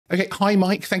Okay, hi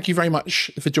Mike. Thank you very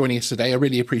much for joining us today. I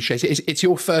really appreciate it. It's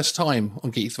your first time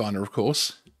on Geeksvana, of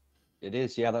course. It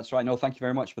is, yeah, that's right. No, thank you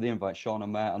very much for the invite, Sean.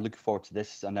 I'm looking forward to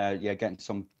this and yeah, getting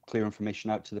some clear information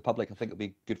out to the public. I think it'll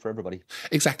be good for everybody.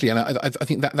 Exactly, and I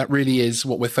think that really is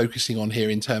what we're focusing on here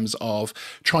in terms of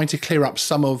trying to clear up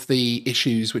some of the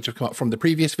issues which have come up from the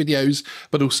previous videos,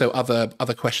 but also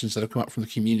other questions that have come up from the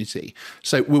community.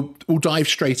 So we'll dive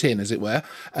straight in, as it were.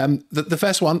 The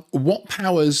first one: what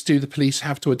powers do the police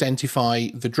have to identify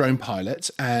the drone pilot,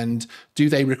 and do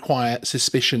they require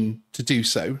suspicion to do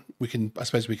so? I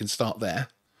suppose we can start there.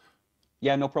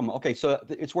 Yeah, no problem. Okay, so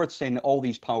it's worth saying that all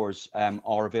these powers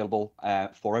are available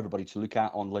for everybody to look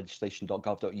at on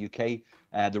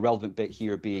legislation.gov.uk. The relevant bit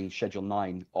here being Schedule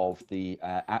 9 of the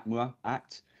ATMUA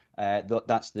Act.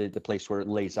 That's the place where it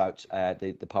lays out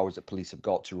the powers that police have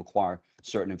got to require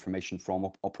certain information from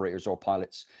operators or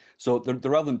pilots. So the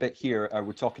relevant bit here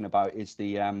we're talking about is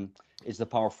the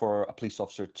power for a police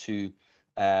officer to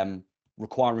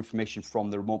require information from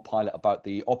the remote pilot about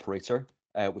the operator,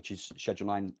 which is Schedule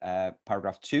 9,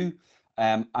 Paragraph 2.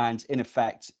 And in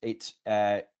effect, it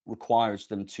requires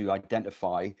them to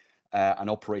identify an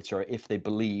operator if they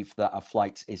believe that a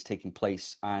flight is taking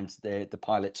place and the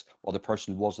pilot or the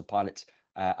person was the pilot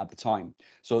at the time.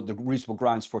 So the reasonable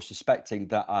grounds for suspecting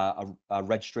that a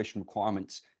registration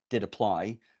requirement did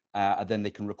apply, then they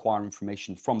can require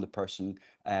information from the person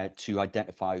to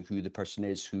identify who the person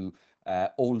is who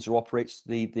owns or operates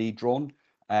the drone,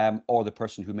 or the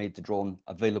person who made the drone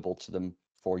available to them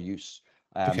for use.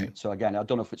 Okay. So again, I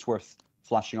don't know if it's worth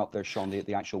flashing up there, Sean,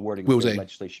 the actual wording Will of the do.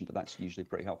 legislation, but that's usually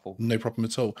pretty helpful. No problem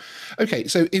at all. Okay,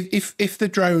 so if the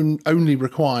drone only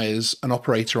requires an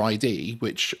operator ID,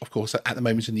 which of course at the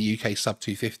moment in the UK sub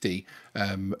 250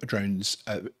 drones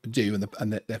do,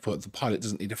 and therefore the pilot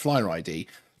doesn't need a flyer ID,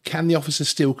 can the officer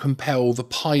still compel the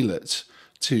pilot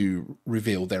to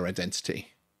reveal their identity?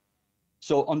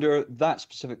 So under that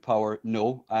specific power,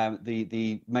 no.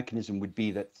 The mechanism would be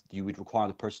that you would require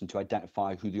the person to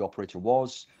identify who the operator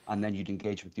was, and then you'd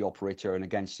engage with the operator and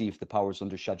again see if the powers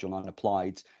under Schedule 9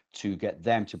 applied to get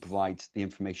them to provide the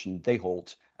information they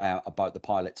hold about the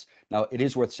pilot. Now, it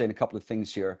is worth saying a couple of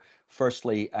things here.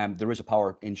 Firstly, there is a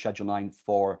power in Schedule 9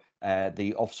 for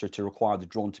the officer to require the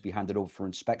drone to be handed over for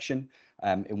inspection,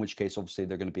 in which case, obviously,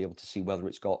 they're going to be able to see whether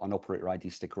it's got an operator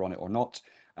ID sticker on it or not.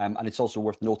 And it's also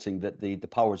worth noting that the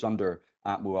powers under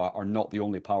ATMUA are not the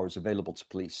only powers available to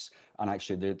police. And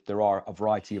actually, there are a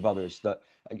variety of others that,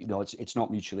 it's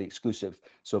not mutually exclusive.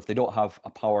 So if they don't have a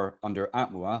power under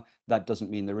ATMUA, that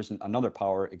doesn't mean there isn't another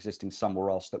power existing somewhere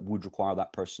else that would require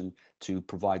that person to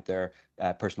provide their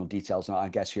personal details. And I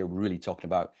guess here we're really talking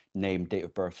about name, date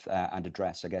of birth, and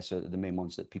address, I guess, are the main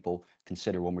ones that people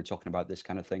consider when we're talking about this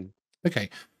kind of thing. Okay.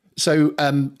 So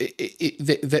there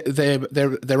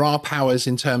are powers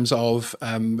in terms of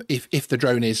if the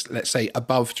drone is, let's say,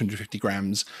 above 250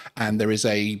 grams and there is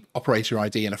a operator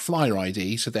ID and a flyer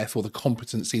ID, so therefore the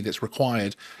competency that's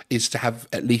required is to have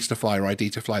at least a flyer ID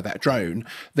to fly that drone,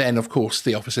 then of course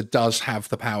the officer does have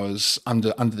the powers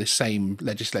under this same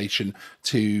legislation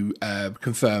to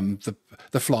confirm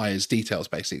the flyer's details,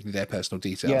 basically their personal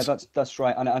details. Yeah, that's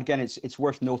right. And again, it's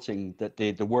worth noting that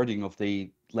the wording of the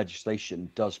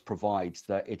legislation does provide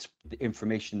that it's the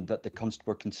information that the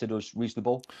constable considers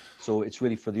reasonable. So it's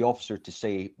really for the officer to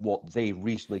say what they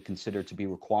reasonably consider to be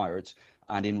required.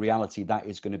 And in reality, that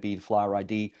is going to be the flyer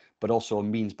ID, but also a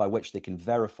means by which they can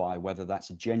verify whether that's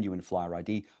a genuine flyer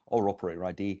ID or operator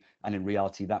ID. And in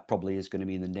reality, that probably is going to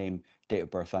mean the name, date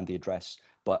of birth, and the address.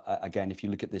 But again, if you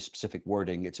look at this specific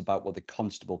wording, it's about what the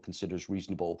constable considers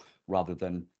reasonable rather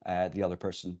than the other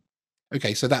person.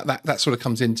 Okay, so that sort of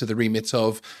comes into the remit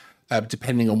of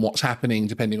depending on what's happening,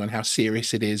 depending on how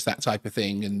serious it is, that type of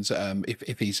thing. And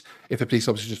if a police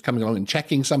officer is just coming along and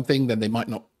checking something, then they might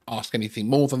not ask anything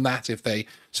more than that. If they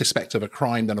suspect of a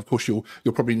crime, then of course you'll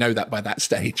probably know that by that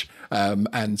stage.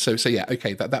 And so yeah,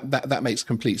 okay, that makes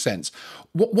complete sense.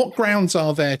 What grounds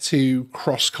are there to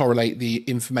cross correlate the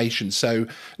information? So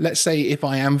let's say if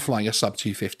I am flying a sub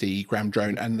 250 gram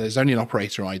drone and there's only an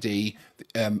operator ID,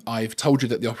 I've told you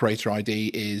that the operator ID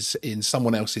is in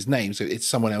someone else's name, so it's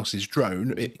someone else's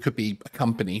drone. It could be a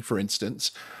company, for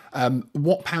instance.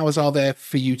 What powers are there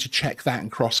for you to check that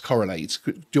and cross correlate?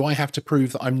 Do I have to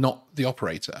prove that I'm not the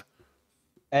operator?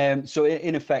 So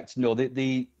in effect, no.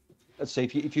 Let's say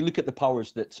if you look at the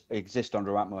powers that exist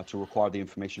under ATMA to require the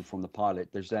information from the pilot,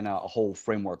 there's then a whole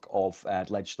framework of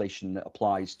legislation that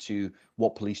applies to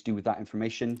what police do with that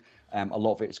information. A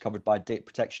lot of it is covered by Data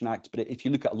Protection Act, but if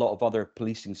you look at a lot of other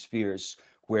policing spheres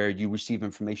where you receive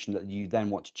information that you then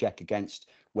want to check against,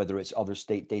 whether it's other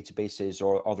state databases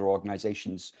or other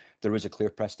organizations. There is a clear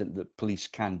precedent that police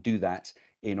can do that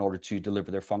in order to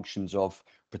deliver their functions of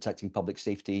protecting public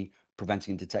safety,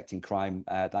 preventing and detecting crime,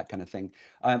 that kind of thing.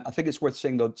 I think it's worth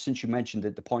saying, though, since you mentioned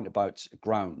it, the point about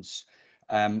grounds,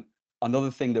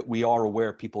 another thing that we are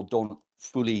aware people don't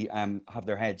fully have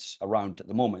their heads around at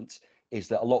the moment is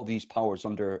that a lot of these powers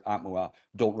under ATMOA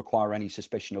don't require any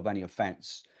suspicion of any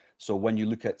offence. So when you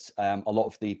look at a lot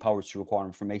of the powers to require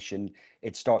information,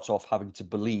 it starts off having to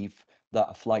believe that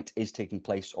a flight is taking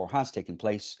place or has taken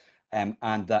place,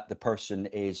 and that the person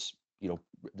is, you know,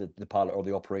 the pilot or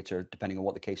the operator, depending on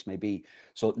what the case may be.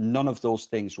 So none of those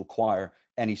things require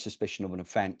any suspicion of an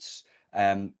offence.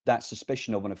 That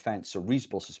suspicion of an offence, or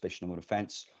reasonable suspicion of an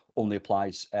offence, only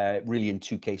applies really in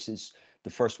two cases. The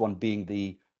first one being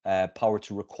the power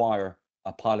to require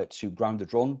a pilot to ground a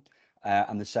drone,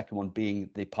 and the second one being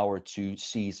the power to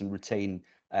seize and retain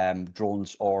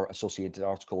drones or associated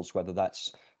articles, whether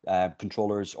that's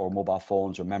controllers or mobile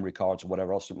phones or memory cards or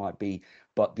whatever else it might be.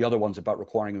 But the other one's about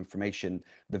requiring information.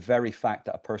 The very fact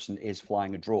that a person is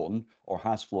flying a drone or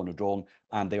has flown a drone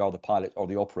and they are the pilot or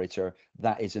the operator,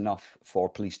 that is enough for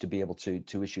police to be able to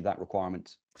issue that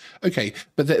requirement. Okay,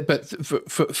 but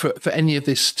for any of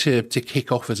this to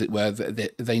kick off, as it were,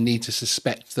 they need to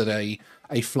suspect that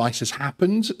a flight has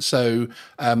happened. So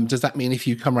does that mean if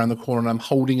you come around the corner and I'm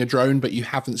holding a drone, but you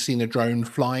haven't seen a drone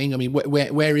flying? I mean,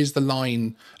 where is the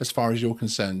line as far as you're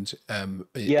concerned?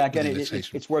 Yeah, again,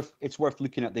 it's worth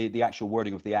looking at the actual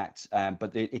wording of the Act,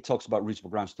 but it talks about reasonable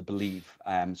grounds to believe.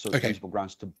 So it's reasonable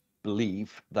grounds to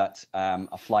believe that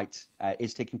a flight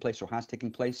is taking place or has taken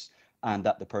place, and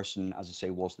that the person, as I say,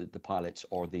 was the pilot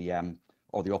or the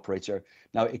operator.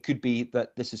 Now, it could be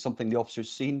that this is something the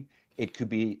officer's seen. It could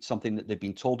be something that they've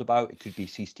been told about. It could be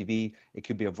CCTV. It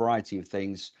could be a variety of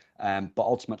things. But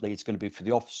ultimately, it's going to be for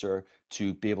the officer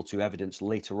to be able to evidence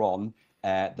later on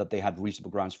that they had reasonable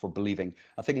grounds for believing.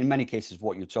 I think in many cases,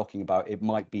 what you're talking about, it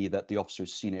might be that the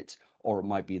officer's seen it, or it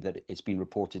might be that it's been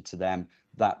reported to them.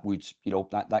 That would, you know,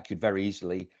 that could very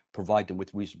easily provide them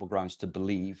with reasonable grounds to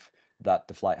believe that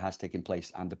the flight has taken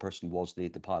place and the person was the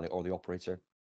pilot or the operator.